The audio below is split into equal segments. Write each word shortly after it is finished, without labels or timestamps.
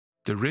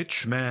The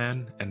Rich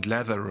Man and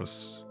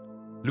Lazarus,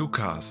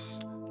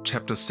 Luqas,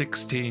 chapter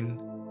 16,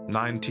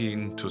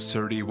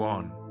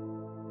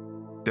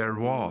 19-31. There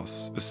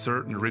was a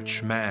certain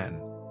rich man,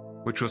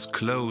 which was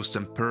clothed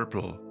in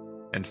purple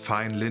and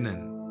fine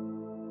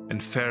linen,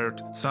 and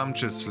fared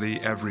sumptuously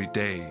every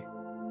day.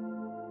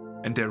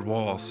 And there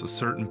was a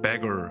certain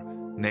beggar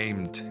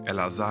named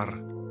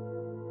Elazar,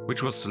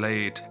 which was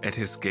laid at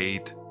his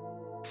gate,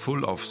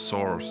 full of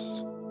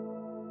sores,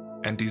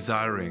 and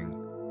desiring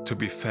to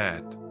be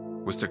fed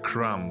with the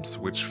crumbs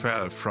which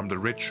fell from the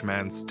rich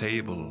man's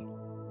table.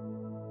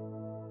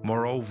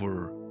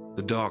 Moreover,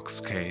 the dogs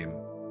came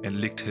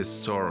and licked his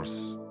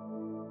sores.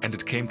 And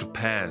it came to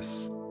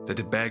pass that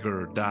the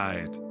beggar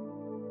died,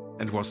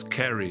 and was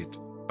carried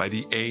by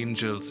the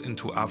angels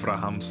into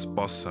Abraham's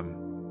bosom.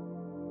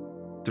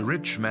 The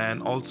rich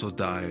man also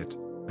died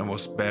and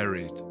was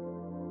buried.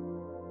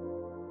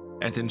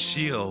 And in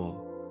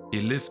Sheol he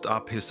lifted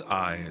up his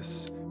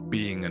eyes,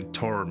 being in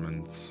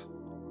torments,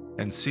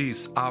 and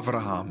sees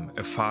Abraham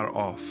afar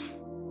off,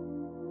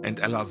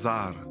 and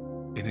Elazar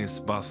in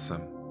his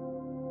bosom.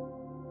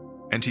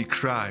 And he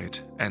cried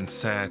and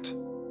said,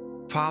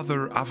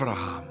 Father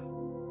Abraham,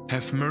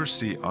 have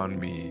mercy on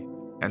me,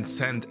 and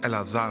send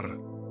Elazar,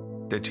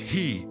 that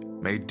he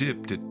may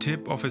dip the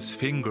tip of his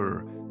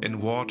finger in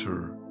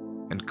water,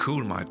 and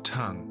cool my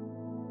tongue.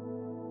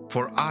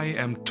 For I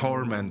am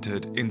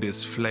tormented in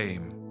this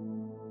flame.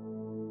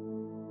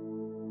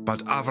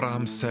 But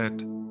Abraham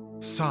said,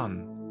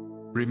 Son,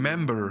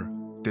 remember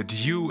that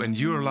you in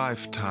your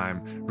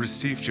lifetime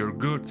received your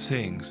good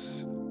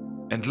things,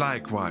 and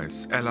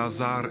likewise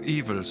Elazar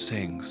evil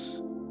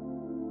things.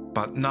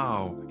 But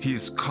now he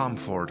is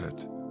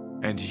comforted,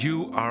 and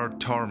you are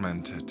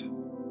tormented.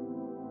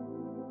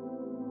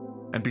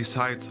 And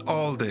besides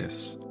all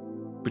this,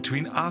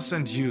 between us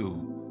and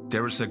you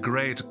there is a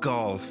great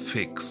gulf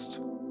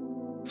fixed,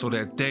 so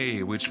that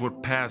they which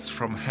would pass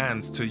from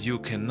hence to you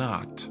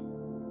cannot,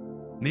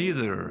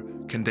 neither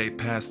can they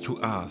pass to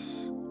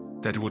us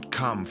that would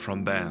come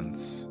from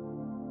thence.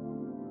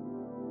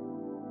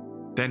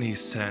 Then he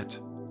said,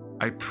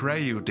 I pray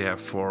you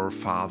therefore,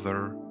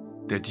 Father,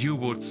 that you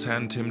would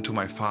send him to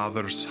my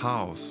father's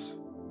house.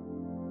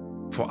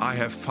 For I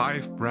have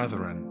 5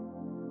 brethren,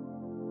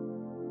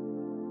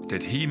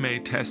 that he may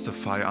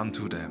testify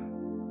unto them,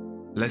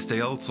 lest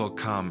they also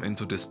come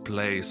into this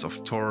place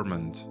of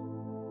torment.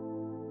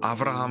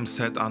 Abraham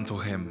said unto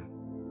him,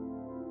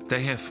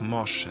 They have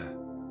Moshe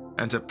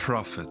and the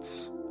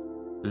prophets,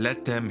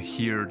 let them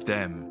hear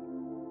them.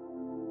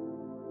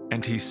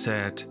 And he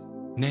said,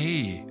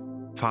 Nay,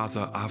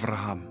 Father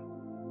Abraham,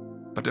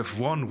 but if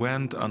one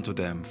went unto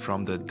them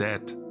from the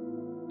dead,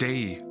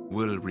 they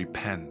will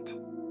repent.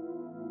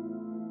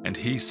 And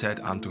he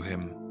said unto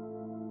him,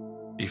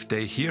 If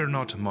they hear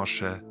not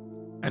Moshe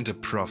and the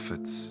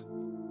prophets,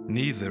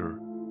 neither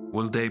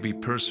will they be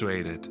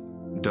persuaded,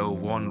 though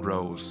one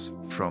rose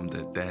from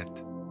the dead.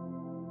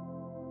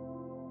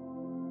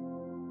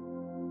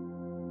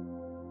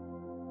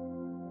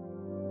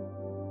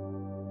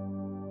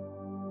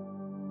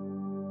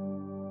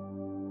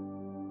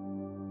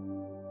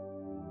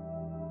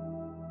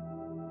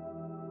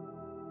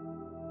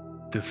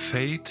 The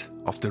fate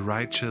of the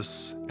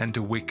righteous and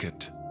the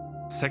wicked.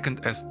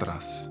 2nd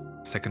Esdras,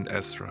 2nd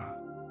Ezra,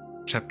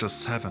 chapter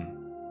 7,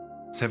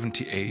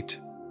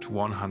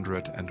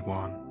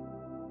 78-101.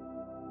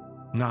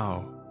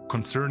 Now,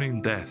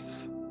 concerning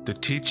death, the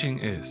teaching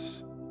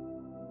is,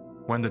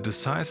 when the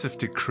decisive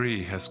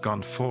decree has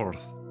gone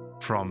forth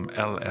from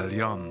El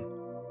Elyon,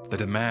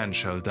 that a man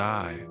shall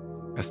die,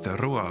 as the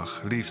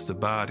Ruach leaves the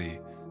body,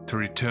 to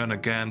return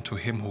again to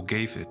him who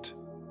gave it,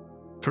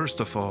 first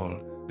of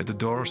all, it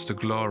adores the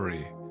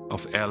glory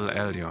of El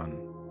Elyon.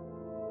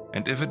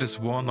 And if it is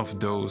one of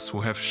those who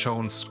have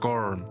shown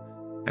scorn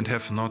and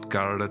have not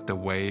guarded the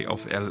way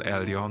of El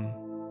Elyon,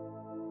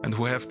 and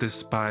who have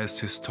despised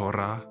his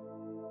Torah,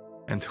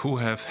 and who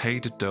have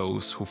hated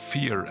those who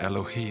fear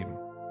Elohim,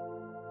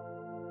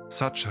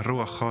 such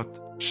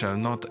Ruachot shall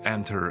not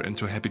enter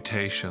into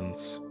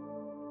habitations,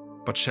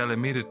 but shall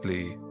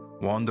immediately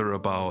wander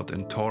about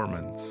in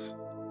torments,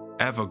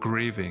 ever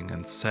grieving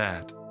and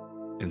sad,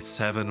 in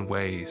 7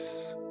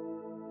 ways.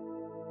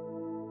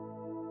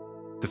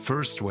 The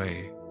first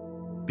way,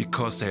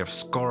 because they have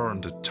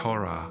scorned the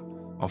Torah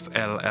of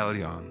El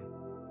Elyon.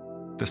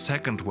 The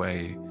second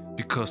way,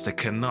 because they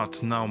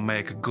cannot now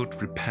make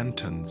good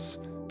repentance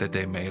that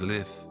they may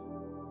live.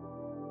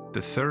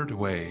 The third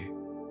way,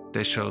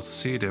 they shall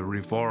see the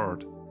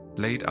reward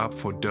laid up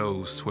for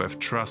those who have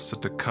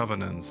trusted the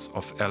covenants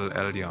of El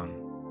Elyon.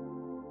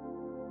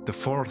 The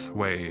fourth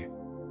way,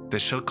 they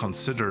shall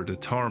consider the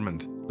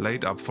torment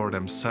laid up for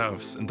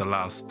themselves in the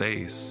last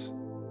days.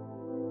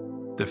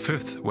 The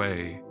fifth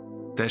way,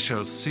 they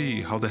shall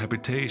see how the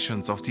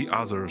habitations of the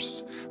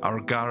others are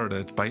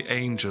guarded by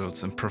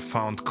angels in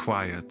profound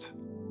quiet.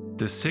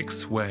 The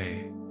sixth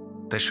way,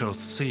 they shall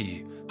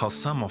see how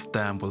some of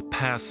them will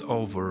pass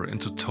over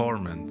into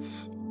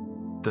torments.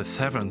 The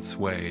seventh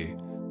way,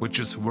 which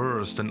is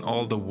worse than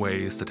all the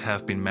ways that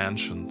have been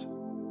mentioned,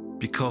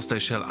 because they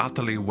shall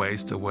utterly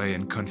waste away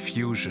in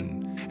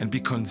confusion, and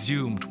be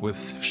consumed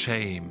with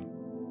shame,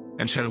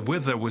 and shall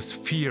wither with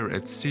fear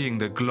at seeing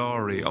the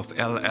glory of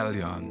El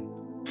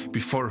Elyon,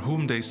 before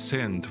whom they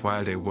sinned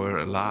while they were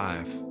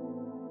alive,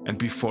 and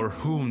before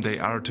whom they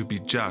are to be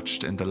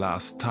judged in the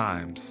last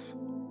times.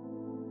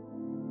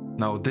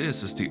 Now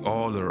this is the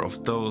order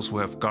of those who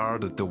have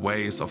guarded the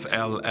ways of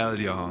El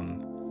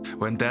Elyon,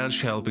 when they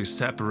shall be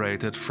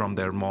separated from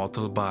their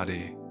mortal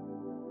body.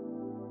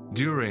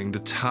 During the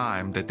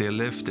time that they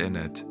lived in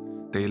it,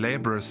 they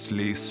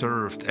laboriously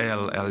served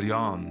El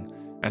Elyon,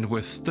 and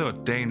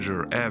withstood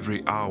danger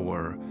every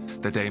hour,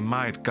 that they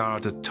might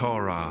guard the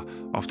Torah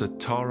of the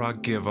Torah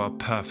giver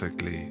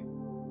perfectly.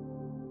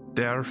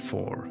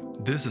 Therefore,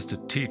 this is the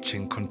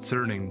teaching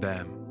concerning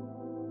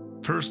them.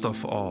 First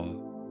of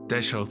all,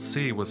 they shall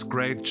see with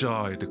great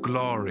joy the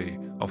glory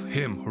of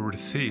him who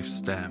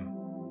receives them,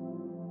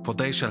 for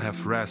they shall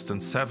have rest in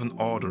 7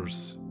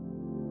 orders.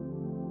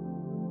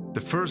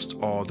 The first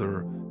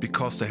order,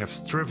 because they have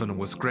striven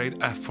with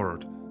great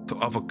effort to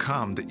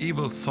overcome the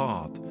evil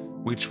thought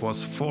which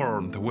was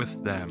formed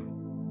with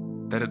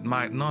them, that it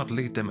might not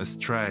lead them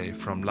astray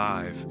from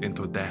life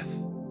into death.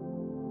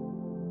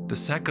 The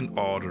second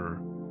order,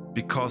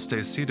 because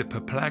they see the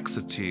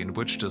perplexity in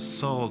which the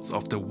souls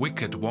of the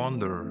wicked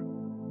wander,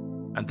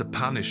 and the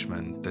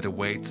punishment that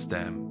awaits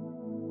them.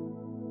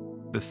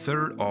 The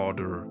third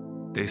order,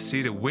 they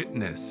see the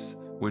witness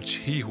which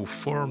he who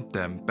formed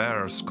them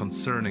bears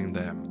concerning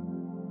them,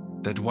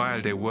 that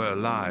while they were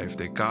alive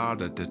they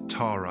guarded the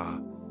Torah,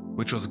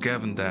 which was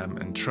given them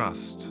in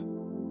trust.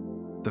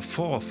 The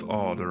fourth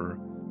order,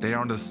 they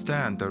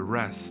understand the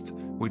rest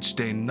which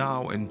they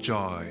now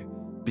enjoy,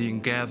 being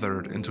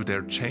gathered into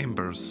their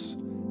chambers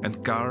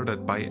and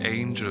guarded by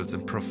angels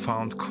in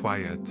profound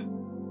quiet,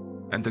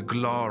 and the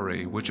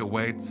glory which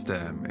awaits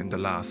them in the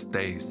last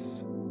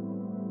days.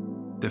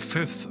 The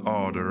fifth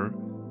order,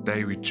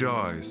 they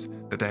rejoice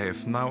that they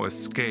have now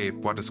escaped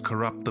what is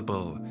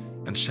corruptible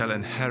and shall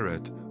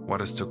inherit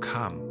what is to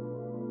come.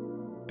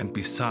 And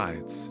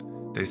besides,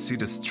 they see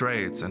the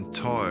straits and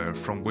toil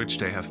from which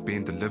they have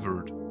been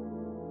delivered,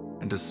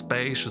 and the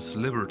spacious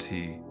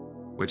liberty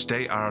which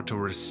they are to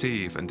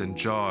receive and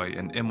enjoy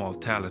in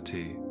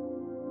immortality.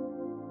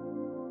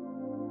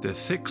 The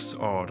sixth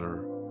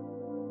order,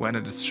 when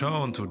it is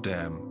shown to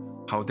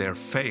them how their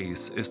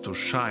face is to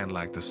shine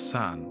like the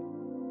sun,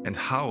 and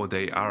how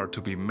they are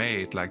to be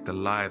made like the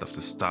light of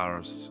the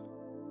stars,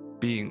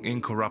 being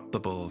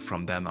incorruptible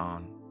from then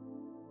on.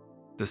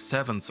 The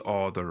seventh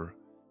order,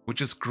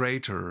 which is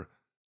greater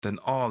than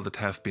all that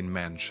have been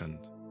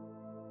mentioned,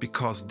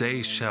 because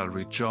they shall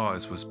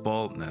rejoice with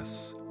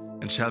boldness,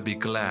 and shall be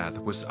glad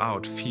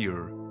without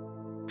fear,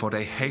 for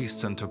they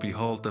hasten to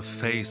behold the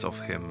face of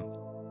him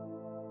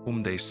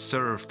whom they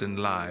served in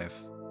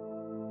life,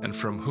 and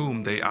from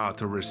whom they are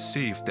to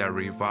receive their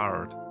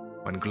reward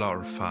when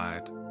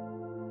glorified.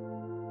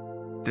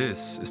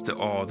 This is the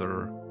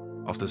order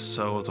of the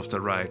souls of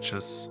the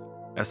righteous,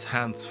 as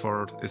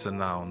henceforth is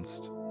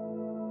announced,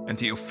 and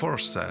the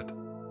aforesaid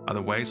are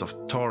the ways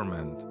of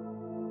torment,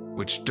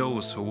 which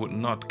those who would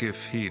not give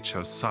heed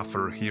shall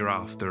suffer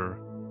hereafter.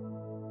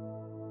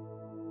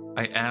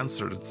 I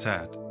answered and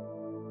said,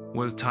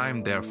 Will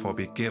time therefore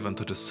be given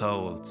to the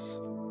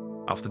souls,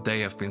 after they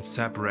have been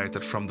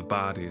separated from the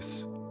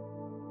bodies,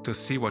 to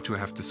see what you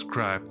have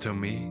described to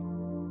me?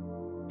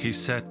 He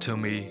said to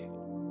me,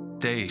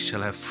 They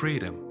shall have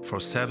freedom for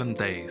 7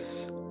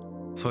 days,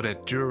 so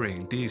that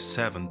during these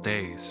 7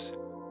 days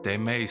they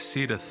may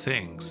see the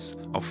things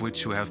of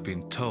which you have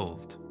been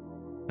told,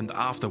 and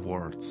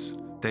afterwards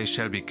they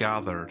shall be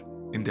gathered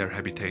in their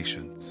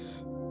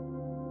habitations.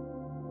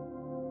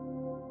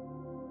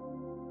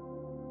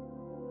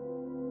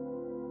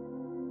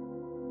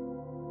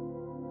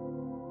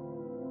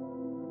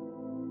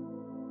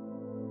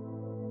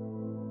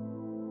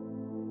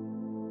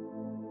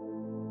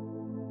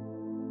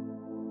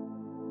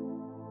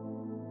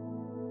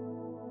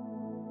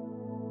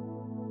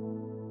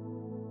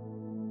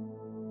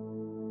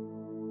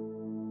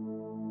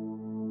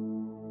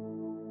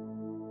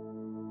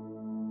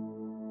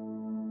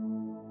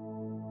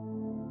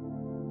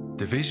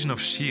 The vision of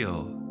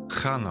Sheol,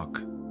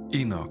 Chanok,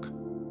 Enoch,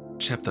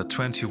 chapter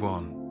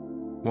 21,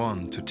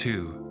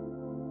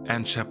 1-2,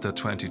 and chapter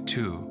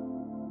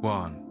 22,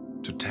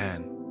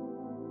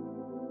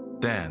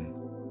 1-10. Then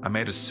I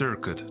made a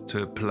circuit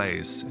to a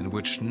place in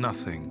which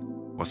nothing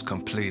was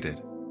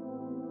completed,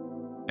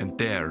 and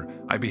there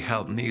I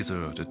beheld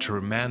neither the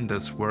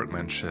tremendous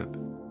workmanship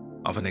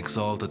of an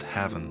exalted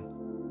heaven,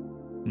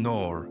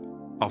 nor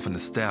of an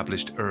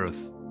established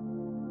earth,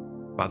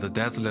 but a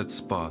desolate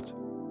spot,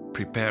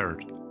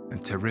 prepared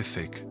and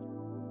terrific.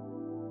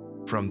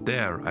 From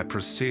there I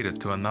proceeded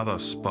to another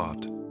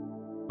spot,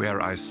 where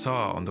I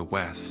saw on the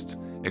west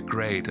a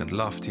great and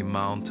lofty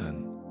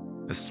mountain,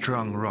 a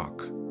strong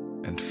rock,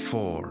 and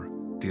 4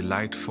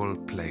 delightful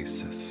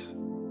places.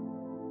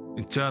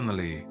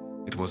 Internally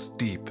it was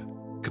deep,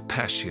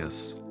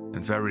 capacious,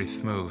 and very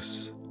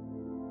smooth,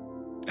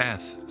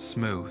 as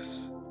smooth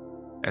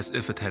as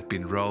if it had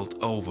been rolled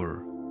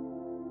over,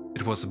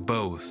 It was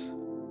both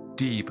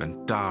deep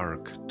and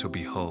dark to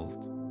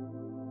behold.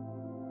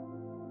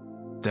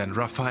 Then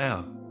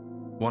Raphael,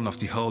 one of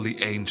the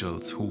holy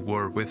angels who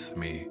were with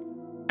me,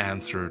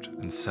 answered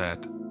and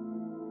said,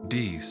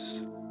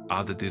 "These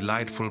are the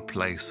delightful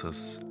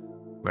places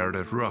where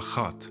the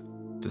ruachot,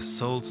 the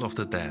souls of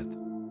the dead,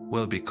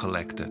 will be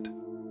collected.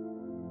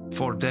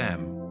 For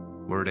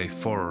them were they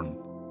formed,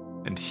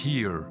 and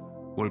here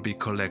will be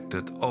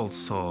collected all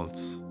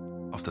souls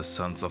of the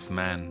sons of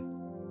men.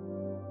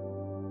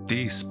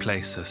 These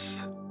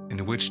places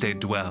in which they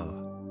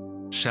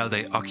dwell shall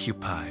they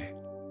occupy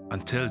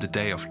until the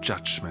day of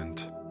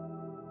judgment,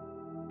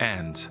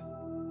 and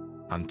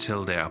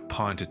until their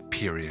appointed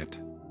period.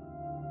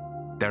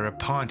 Their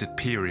appointed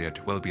period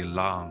will be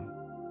long,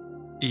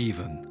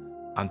 even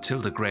until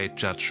the great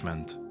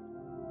judgment.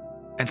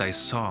 And I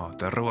saw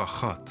the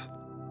ruachot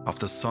of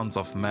the sons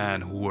of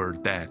man who were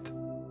dead,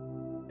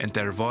 and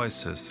their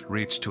voices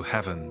reached to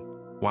heaven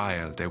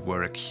while they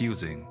were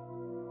accusing.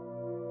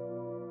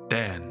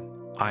 Then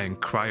I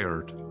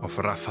inquired of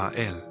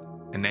Raphael,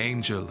 an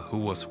angel who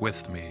was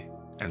with me,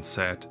 and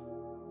said,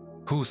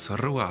 "Whose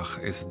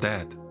ruach is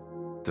dead,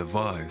 the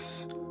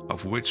voice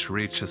of which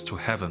reaches to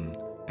heaven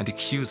and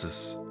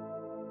accuses?"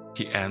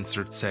 He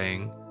answered,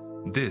 saying,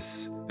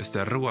 "This is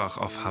the ruach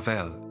of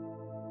Havel,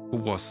 who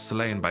was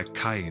slain by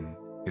Cain,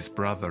 his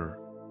brother,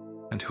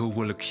 and who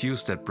will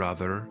accuse that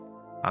brother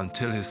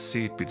until his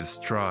seed be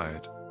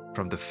destroyed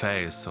from the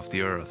face of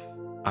the earth,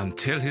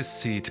 until his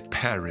seed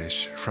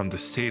perish from the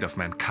seed of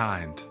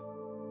mankind."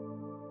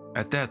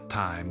 At that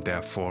time,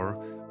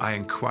 therefore, I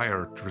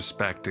inquired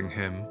respecting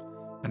him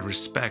and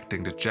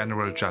respecting the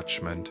general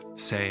judgment,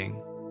 saying,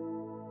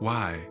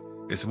 "Why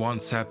is one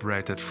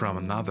separated from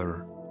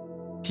another?"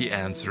 He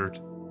answered,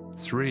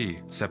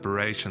 "3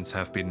 separations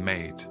have been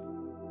made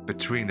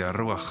between the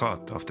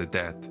ruachot of the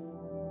dead,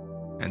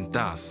 and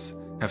thus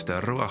have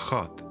the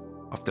ruachot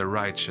of the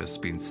righteous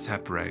been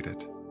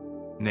separated,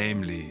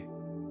 namely,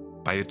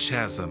 by a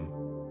chasm,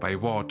 by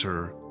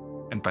water,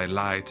 and by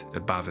light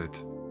above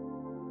it."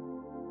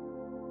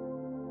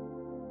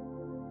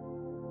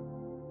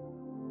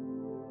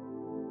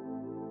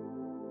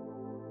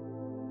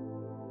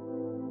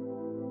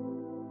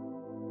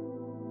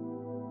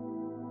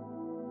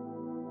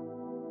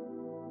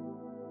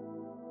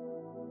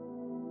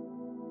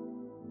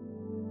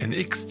 An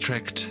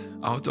extract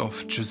out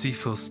of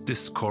Josephus'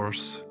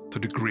 discourse to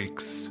the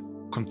Greeks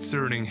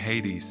concerning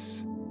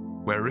Hades,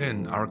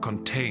 wherein are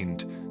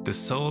contained the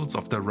souls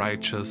of the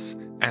righteous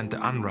and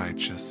the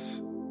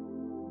unrighteous.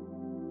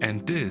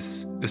 And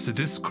this is the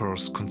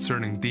discourse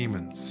concerning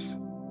demons.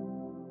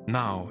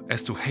 Now,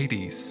 as to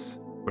Hades,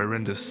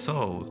 wherein the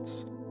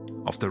souls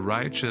of the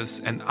righteous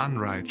and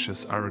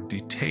unrighteous are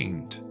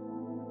detained,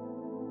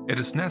 it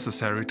is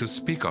necessary to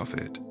speak of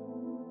it.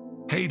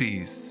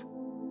 Hades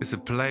is a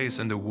place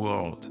in the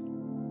world,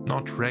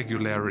 not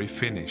regularly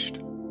finished,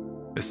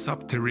 a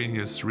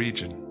subterraneous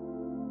region,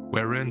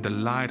 wherein the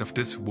light of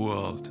this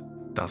world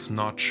does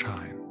not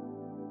shine.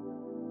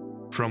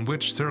 From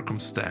which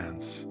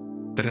circumstance,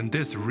 that in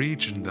this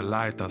region the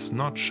light does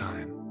not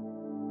shine,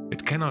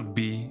 it cannot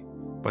be,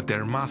 but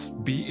there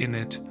must be in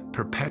it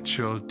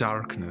perpetual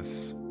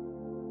darkness.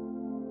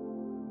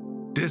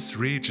 This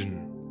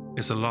region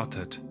is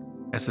allotted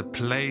as a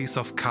place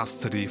of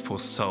custody for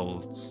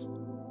souls,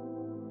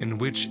 in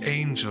which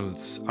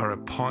angels are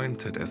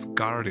appointed as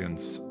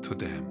guardians to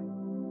them,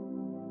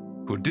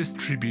 who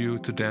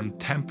distribute to them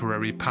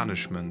temporary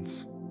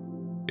punishments,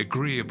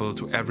 agreeable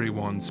to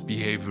everyone's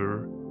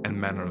behavior and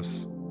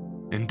manners.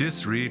 In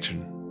this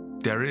region,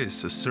 there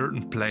is a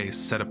certain place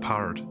set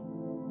apart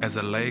as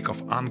a lake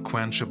of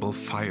unquenchable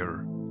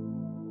fire,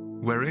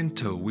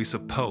 whereinto we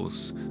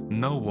suppose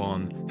no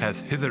one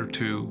hath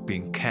hitherto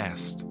been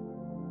cast.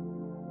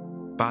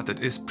 But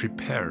it is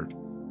prepared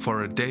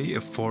for a day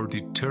afore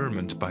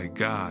determined by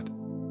God,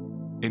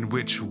 in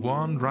which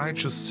one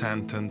righteous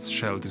sentence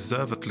shall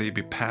deservedly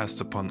be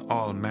passed upon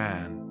all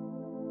men,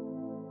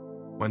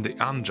 when the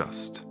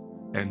unjust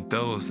and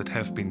those that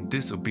have been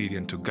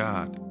disobedient to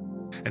God,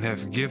 and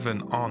have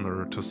given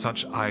honor to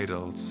such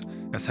idols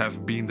as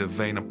have been the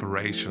vain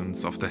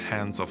operations of the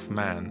hands of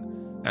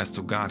man as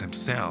to God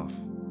himself,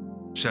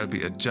 shall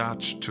be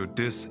adjudged to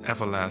this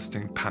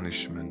everlasting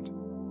punishment,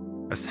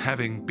 as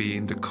having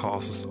been the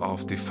causes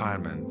of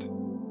defilement,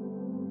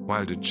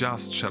 while the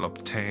just shall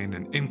obtain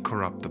an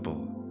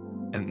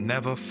incorruptible and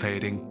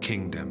never-fading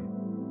kingdom.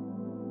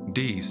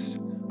 These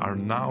are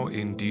now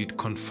indeed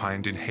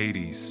confined in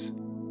Hades,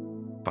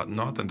 but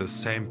not in the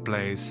same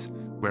place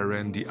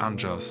wherein the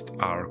unjust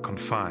are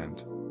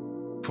confined.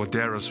 For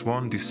there is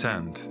one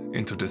descent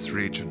into this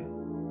region,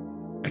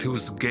 at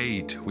whose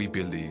gate, we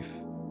believe,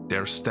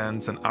 there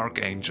stands an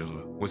archangel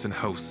with an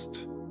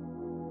host,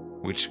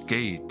 which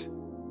gate,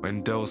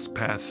 when those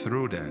pass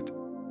through that,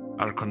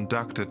 are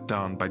conducted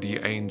down by the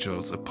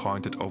angels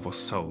appointed over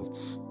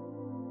souls.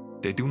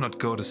 They do not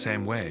go the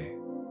same way,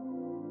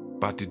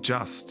 but the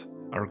just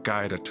are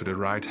guided to the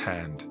right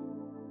hand,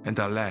 and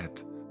are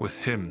led with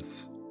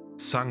hymns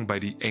sung by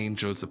the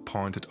angels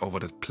appointed over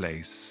that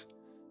place,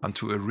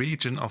 unto a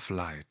region of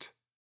light,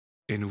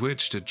 in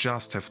which the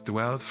just have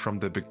dwelt from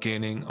the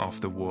beginning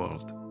of the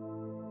world,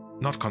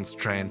 not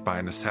constrained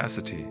by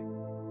necessity,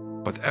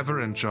 but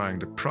ever enjoying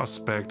the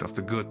prospect of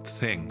the good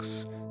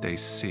things they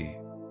see,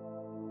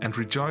 and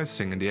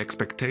rejoicing in the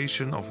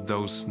expectation of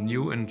those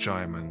new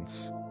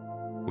enjoyments,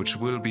 which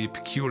will be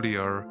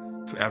peculiar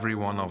to every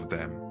one of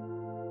them,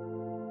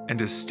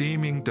 and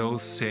esteeming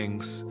those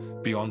things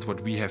beyond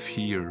what we have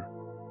here,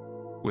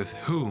 with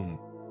whom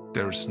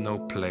there is no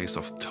place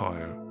of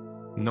toil,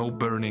 no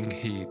burning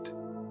heat,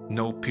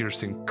 no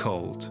piercing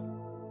cold,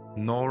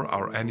 nor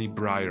are any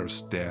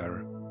briars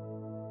there,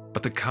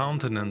 but the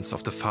countenance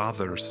of the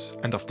fathers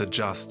and of the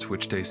just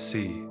which they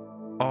see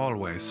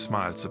always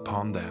smiles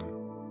upon them,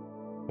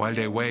 while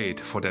they wait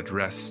for that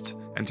rest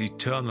and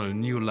eternal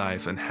new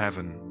life in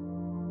heaven,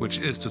 which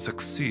is to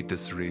succeed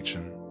this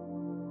region.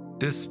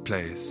 This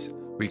place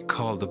we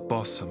call the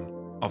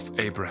bosom of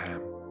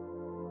Abraham.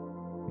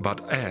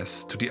 But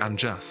as to the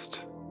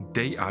unjust,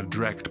 they are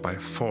dragged by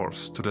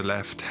force to the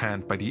left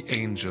hand by the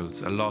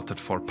angels allotted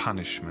for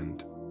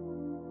punishment,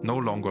 no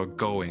longer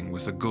going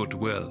with a good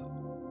will,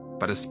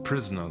 but as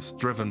prisoners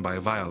driven by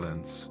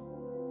violence,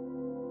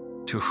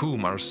 to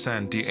whom are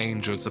sent the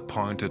angels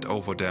appointed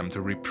over them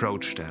to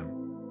reproach them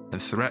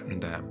and threaten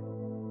them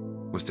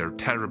with their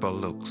terrible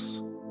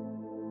looks,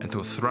 and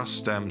to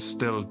thrust them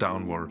still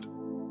downward.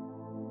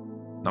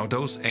 Now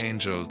those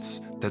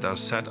angels that are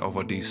set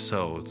over these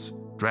souls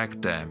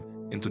drag them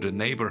into the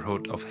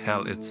neighborhood of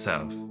hell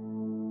itself,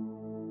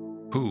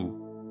 who,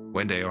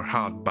 when they are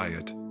hard by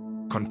it,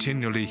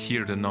 continually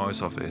hear the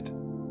noise of it,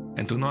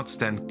 and do not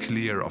stand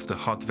clear of the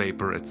hot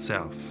vapor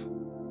itself.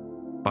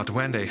 But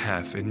when they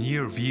have a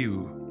near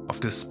view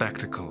of this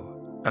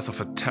spectacle, as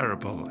of a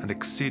terrible and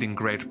exceeding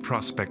great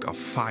prospect of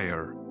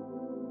fire,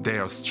 they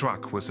are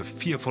struck with a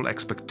fearful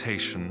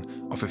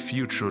expectation of a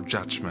future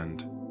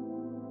judgment,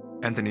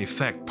 and in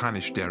effect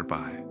punished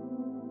thereby.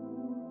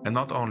 And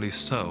not only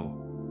so,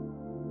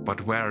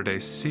 but where they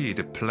see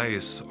the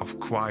place of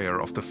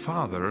choir of the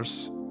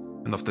fathers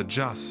and of the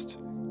just,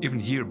 even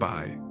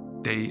hereby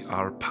they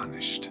are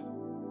punished.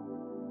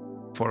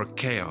 For a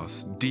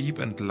chaos deep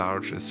and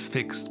large is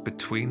fixed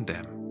between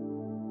them,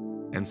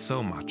 and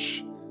so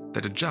much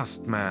that a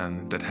just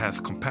man that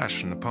hath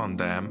compassion upon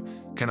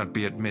them cannot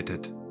be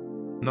admitted,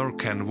 nor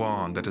can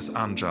one that is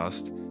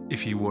unjust,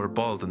 if he were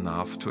bold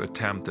enough to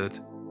attempt it,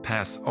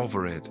 pass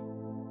over it.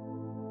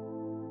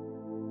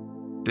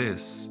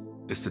 This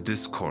is the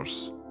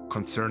discourse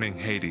concerning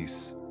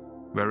Hades,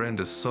 wherein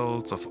the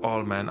souls of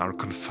all men are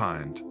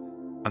confined,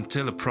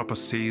 until a proper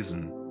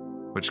season,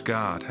 which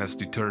God has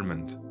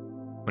determined,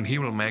 when he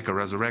will make a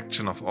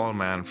resurrection of all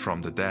men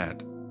from the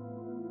dead,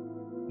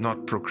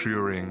 not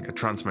procuring a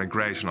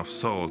transmigration of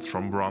souls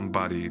from one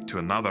body to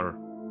another,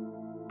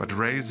 but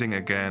raising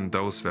again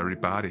those very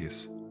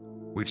bodies,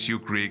 which you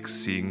Greeks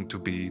seeing to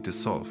be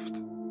dissolved.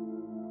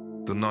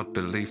 Do not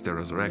believe the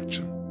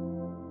resurrection,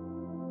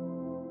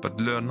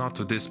 but learn not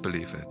to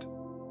disbelieve it.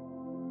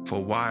 For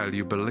while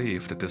you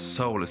believe that the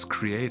soul is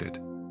created,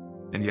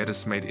 and yet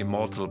is made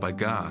immortal by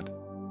God,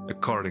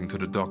 according to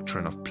the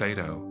doctrine of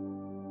Plato,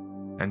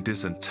 and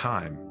this in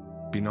time,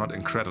 be not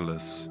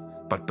incredulous,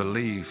 but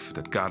believe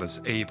that God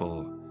is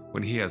able,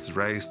 when he has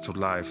raised to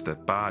life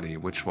that body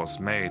which was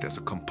made as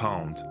a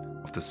compound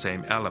of the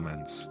same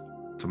elements,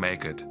 to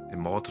make it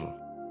immortal.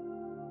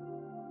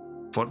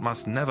 For it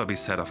must never be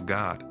said of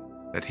God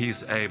that he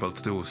is able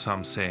to do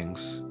some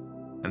things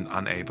and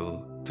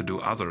unable to do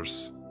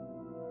others.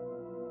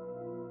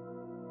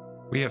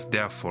 We have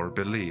therefore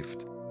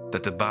believed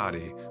that the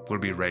body will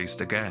be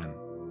raised again,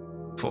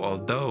 for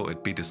although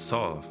it be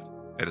dissolved,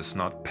 it is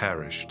not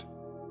perished.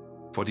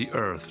 For the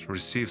earth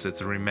receives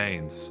its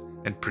remains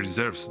and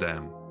preserves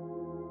them,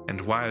 and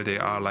while they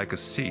are like a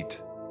seed,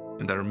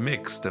 and are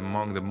mixed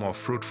among the more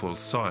fruitful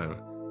soil,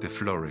 they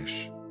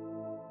flourish.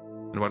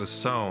 And what is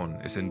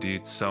sown is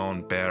indeed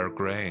sown bare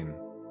grain,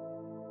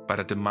 but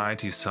at the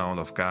mighty sound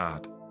of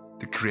God,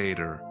 the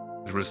Creator,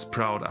 it will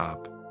sprout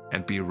up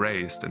and be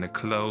raised in a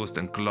closed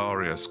and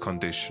glorious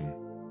condition,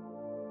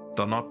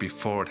 though not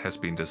before it has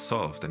been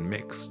dissolved and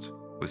mixed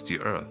with the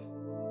earth,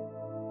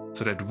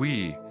 so that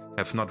we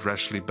have not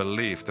rashly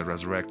believed the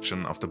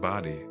resurrection of the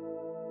body.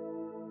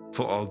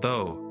 For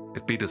although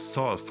it be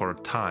dissolved for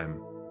a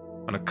time,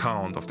 on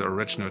account of the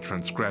original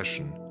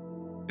transgression,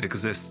 it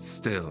exists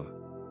still,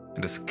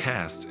 and is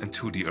cast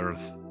into the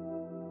earth,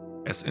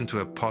 as into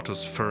a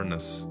potter's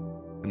furnace,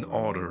 in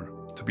order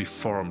to be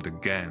formed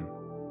again,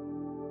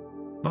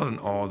 not in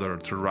order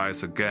to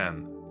rise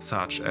again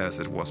such as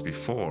it was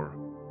before,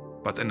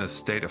 but in a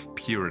state of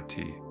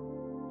purity,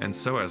 and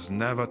so as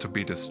never to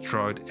be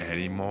destroyed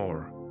any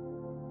more.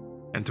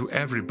 And to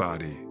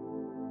everybody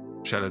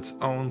shall its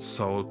own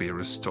soul be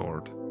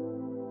restored.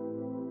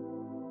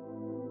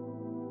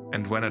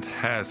 And when it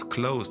has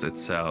closed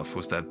itself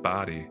with that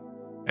body,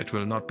 it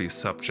will not be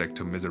subject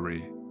to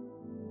misery,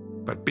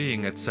 but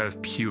being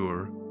itself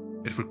pure,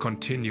 it will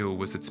continue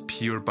with its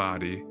pure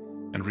body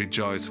and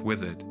rejoice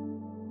with it,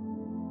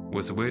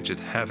 with which it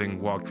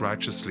having walked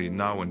righteously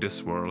now in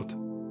this world,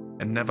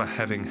 and never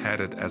having had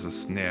it as a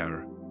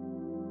snare,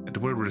 it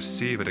will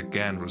receive it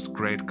again with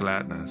great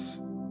gladness.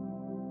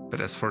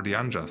 But as for the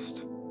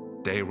unjust,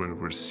 they will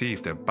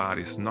receive their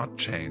bodies not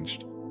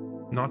changed,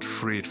 not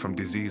freed from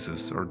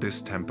diseases or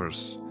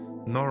distempers,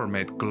 nor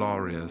made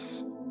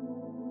glorious,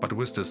 but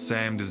with the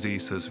same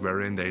diseases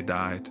wherein they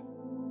died,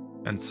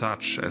 and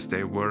such as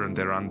they were in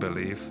their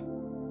unbelief,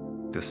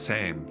 the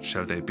same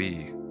shall they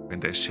be when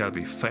they shall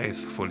be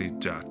faithfully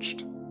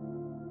judged.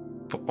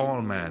 For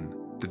all men,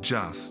 the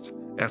just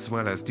as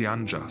well as the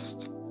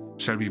unjust,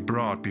 shall be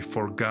brought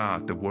before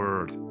God the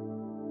Word.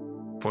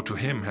 For to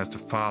him has the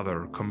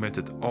Father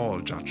committed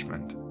all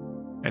judgment,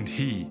 and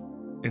he,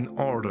 in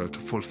order to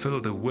fulfill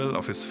the will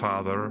of his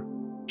Father,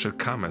 shall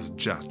come as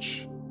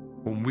judge,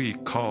 whom we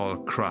call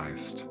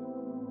Christ.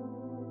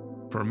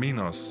 For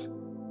Minos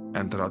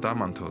and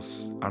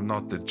Radamanthus are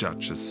not the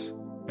judges,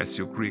 as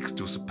you Greeks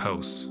do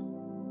suppose,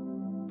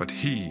 but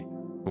he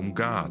whom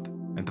God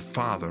and the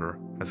Father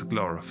has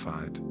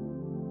glorified,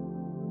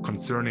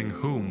 concerning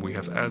whom we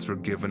have elsewhere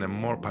given a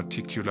more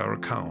particular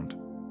account,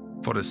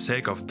 for the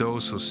sake of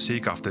those who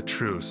seek after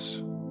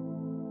truth.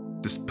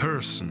 This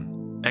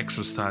person,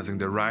 exercising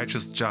the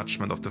righteous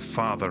judgment of the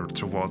Father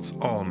towards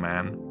all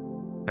men,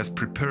 has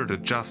prepared a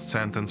just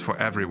sentence for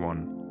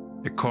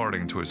everyone,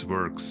 according to his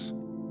works,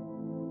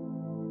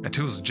 at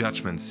whose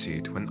judgment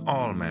seat when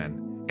all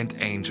men and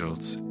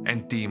angels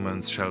and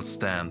demons shall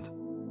stand,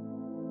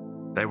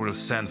 they will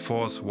send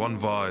forth one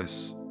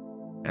voice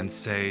and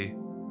say,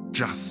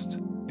 "Just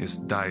is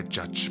thy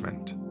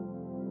judgment."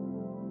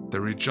 The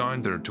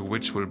rejoinder to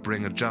which will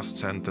bring a just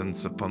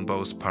sentence upon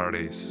both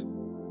parties,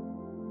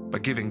 by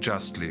giving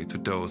justly to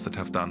those that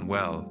have done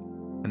well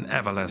an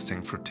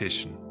everlasting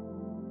fruition,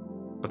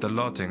 but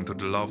allotting to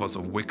the lovers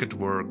of wicked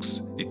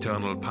works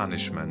eternal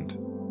punishment.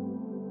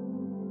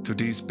 To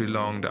these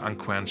belong the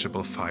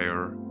unquenchable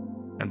fire,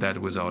 and that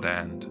without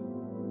end,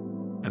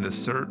 and a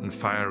certain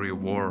fiery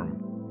worm,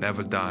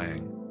 never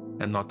dying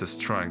and not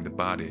destroying the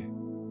body,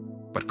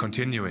 but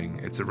continuing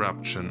its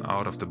eruption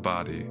out of the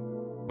body,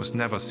 with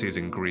never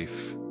ceasing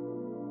grief.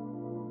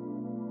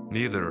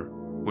 Neither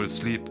will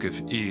sleep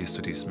give ease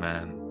to these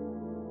men,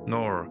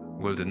 nor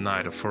will the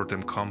night afford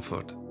them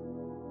comfort.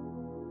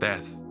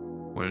 Death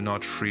will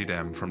not free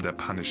them from their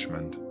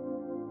punishment,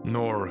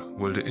 nor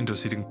will the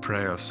interceding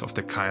prayers of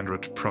the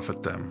kindred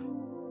profit them.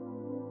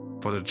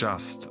 For the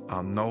just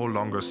are no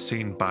longer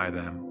seen by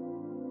them,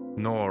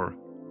 nor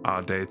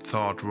are they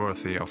thought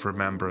worthy of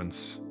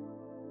remembrance.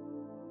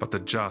 But the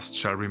just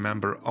shall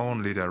remember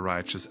only their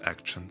righteous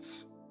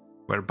actions,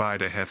 whereby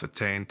they have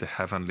attained the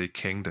heavenly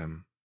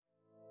kingdom,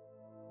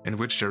 in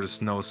which there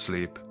is no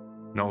sleep,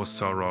 no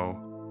sorrow,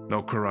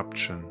 no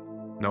corruption,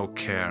 no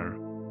care,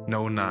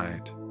 no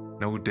night,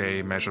 no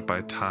day measured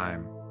by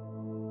time,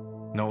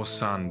 no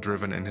sun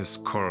driven in his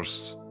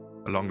course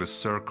along the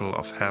circle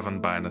of heaven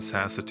by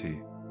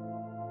necessity,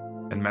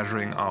 and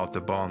measuring out the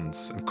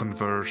bonds and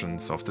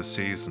conversions of the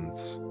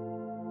seasons,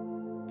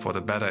 for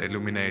the better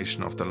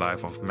illumination of the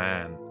life of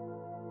man,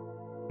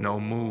 no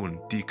moon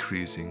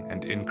decreasing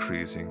and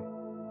increasing,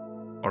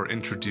 or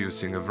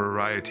introducing a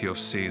variety of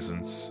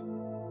seasons,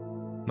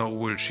 nor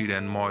will she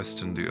then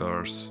moisten the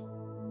earth,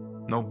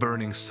 no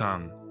burning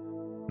sun,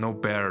 no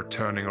bear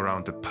turning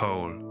around the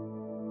pole,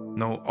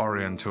 no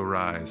Orient to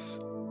rise,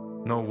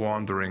 no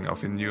wandering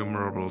of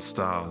innumerable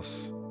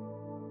stars.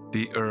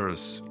 The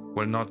earth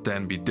will not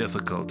then be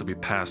difficult to be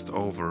passed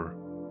over,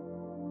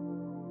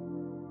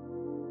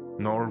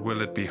 nor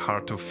will it be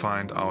hard to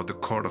find out the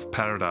court of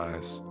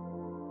paradise,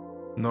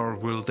 nor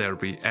will there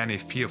be any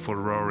fearful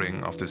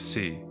roaring of the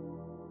sea,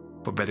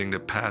 forbidding the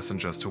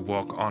passengers to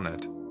walk on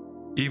it.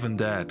 Even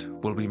that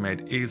will be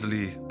made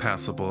easily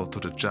passable to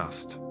the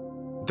just,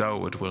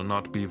 though it will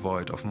not be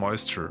void of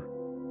moisture.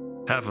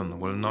 Heaven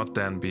will not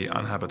then be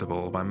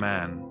uninhabitable by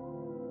man,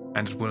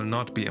 and it will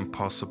not be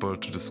impossible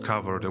to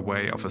discover the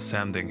way of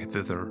ascending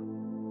thither.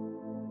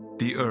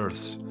 The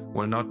earth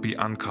will not be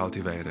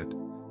uncultivated,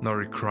 nor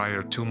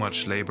require too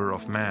much labor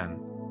of man,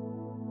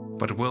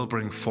 but will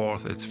bring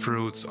forth its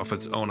fruits of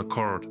its own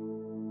accord,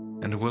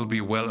 and will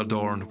be well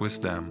adorned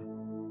with them.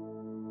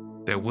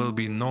 There will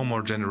be no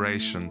more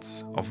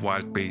generations of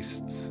wild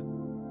beasts,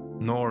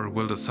 nor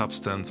will the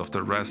substance of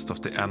the rest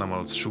of the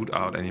animals shoot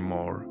out any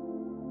more,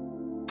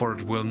 for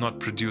it will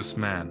not produce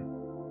man.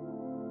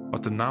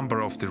 But the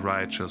number of the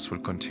righteous will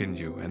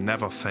continue and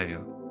never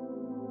fail,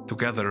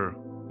 together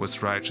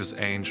with righteous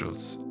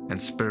angels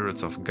and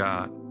spirits of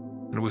God,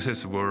 and with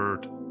his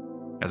word,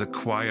 as a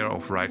choir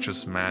of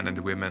righteous men and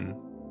women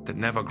that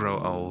never grow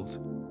old,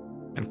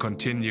 and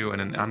continue in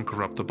an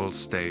uncorruptible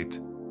state,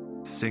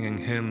 singing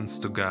hymns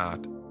to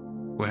God,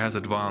 who has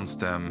advanced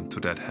them to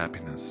that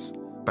happiness,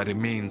 by the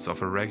means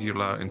of a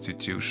regular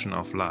institution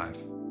of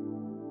life,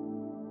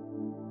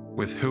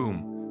 with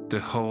whom the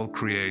whole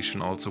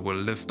creation also will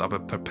lift up a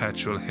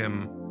perpetual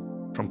hymn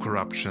from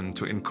corruption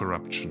to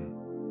incorruption,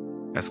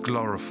 as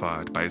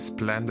glorified by a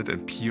splendid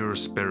and pure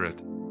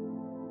spirit.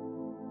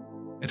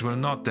 It will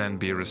not then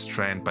be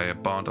restrained by a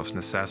bond of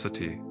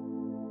necessity,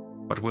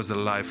 but with a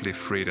lively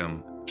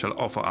freedom shall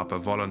offer up a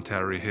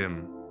voluntary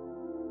hymn.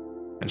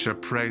 and shall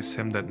praise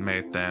him that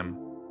made them,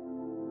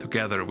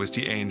 together with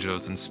the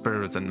angels and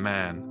spirits and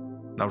man,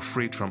 now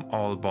freed from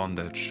all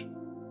bondage.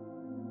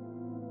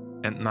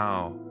 And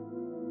now,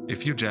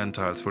 if you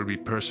Gentiles will be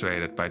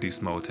persuaded by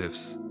these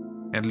motives,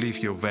 and leave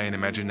your vain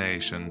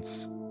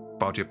imaginations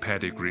about your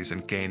pedigrees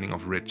and gaining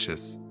of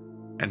riches,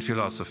 and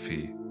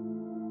philosophy,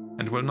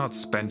 and will not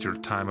spend your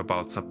time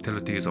about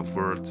subtleties of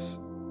words,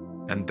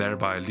 and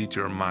thereby lead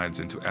your minds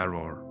into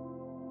error,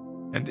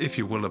 and if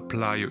you will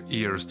apply your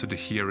ears to the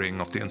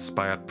hearing of the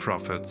inspired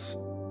prophets,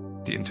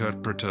 the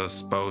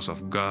interpreters both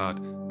of God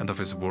and of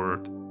his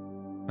word,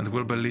 and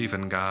will believe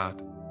in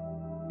God,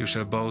 you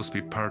shall both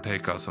be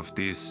partakers of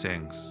these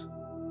things,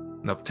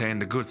 and obtain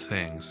the good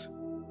things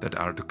that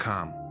are to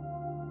come.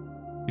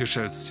 You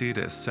shall see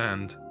the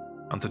ascent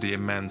unto the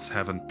immense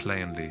heaven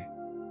plainly,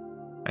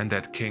 and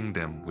that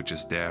kingdom which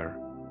is there.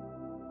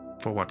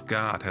 For what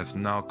God has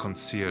now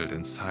concealed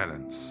in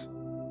silence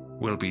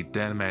will be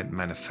then made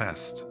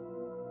manifest,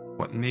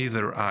 what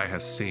neither eye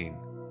has seen,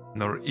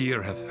 nor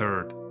ear hath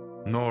heard,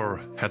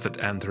 nor hath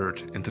it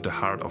entered into the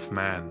heart of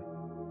man,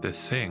 the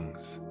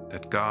things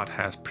that God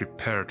has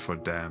prepared for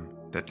them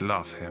that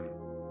love him.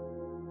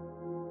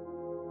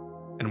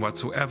 In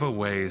whatsoever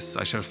ways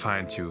I shall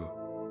find you,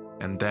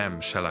 and them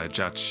shall I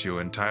judge you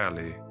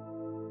entirely.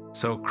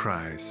 So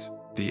cries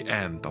the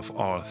end of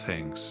all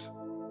things.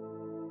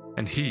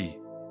 And he,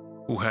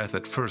 who hath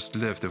at first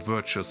lived a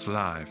virtuous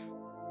life,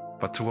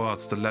 but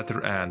towards the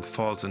latter end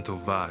falls into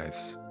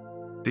vice,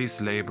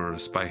 these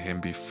labors by him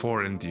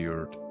before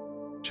endured,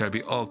 shall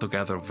be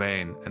altogether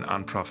vain and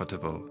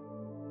unprofitable,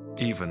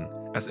 even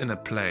as in a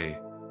play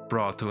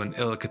brought to an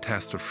ill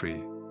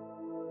catastrophe.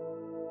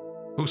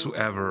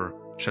 Whosoever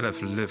shall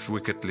have lived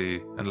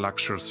wickedly and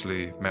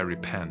luxuriously may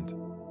repent.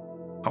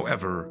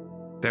 However,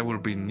 there will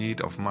be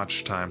need of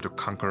much time to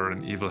conquer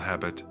an evil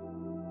habit,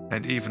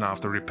 and even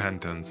after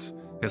repentance,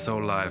 his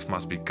whole life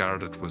must be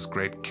guarded with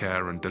great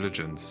care and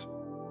diligence.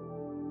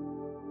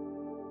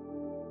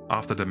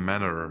 After the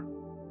manner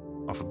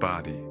of a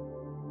body,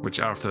 which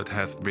after it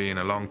hath been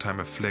a long time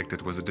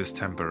afflicted with a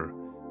distemper,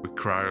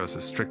 requires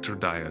a stricter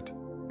diet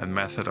and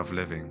method of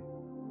living.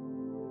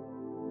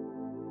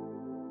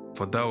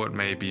 For though it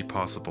may be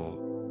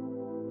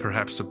possible,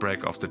 perhaps to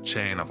break off the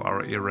chain of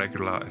our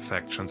irregular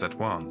affections at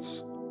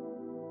once,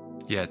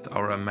 yet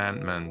our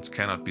amendment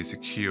cannot be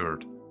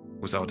secured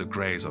without the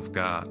grace of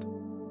God,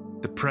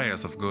 the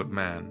prayers of good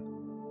men,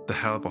 the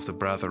help of the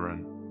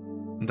brethren,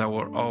 and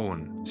our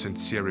own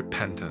sincere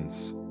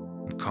repentance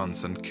and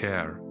constant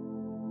care.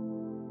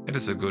 It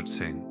is a good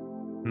thing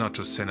not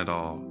to sin at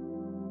all.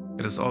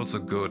 It is also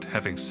good,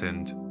 having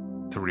sinned,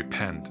 to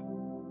repent,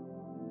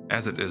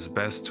 as it is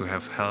best to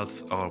have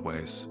health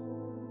always.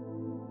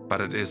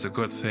 But it is a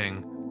good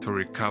thing to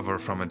recover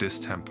from a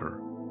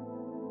distemper.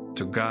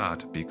 To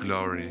God be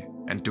glory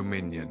and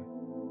dominion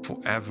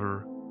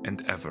forever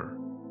and ever.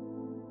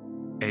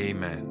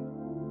 Amen.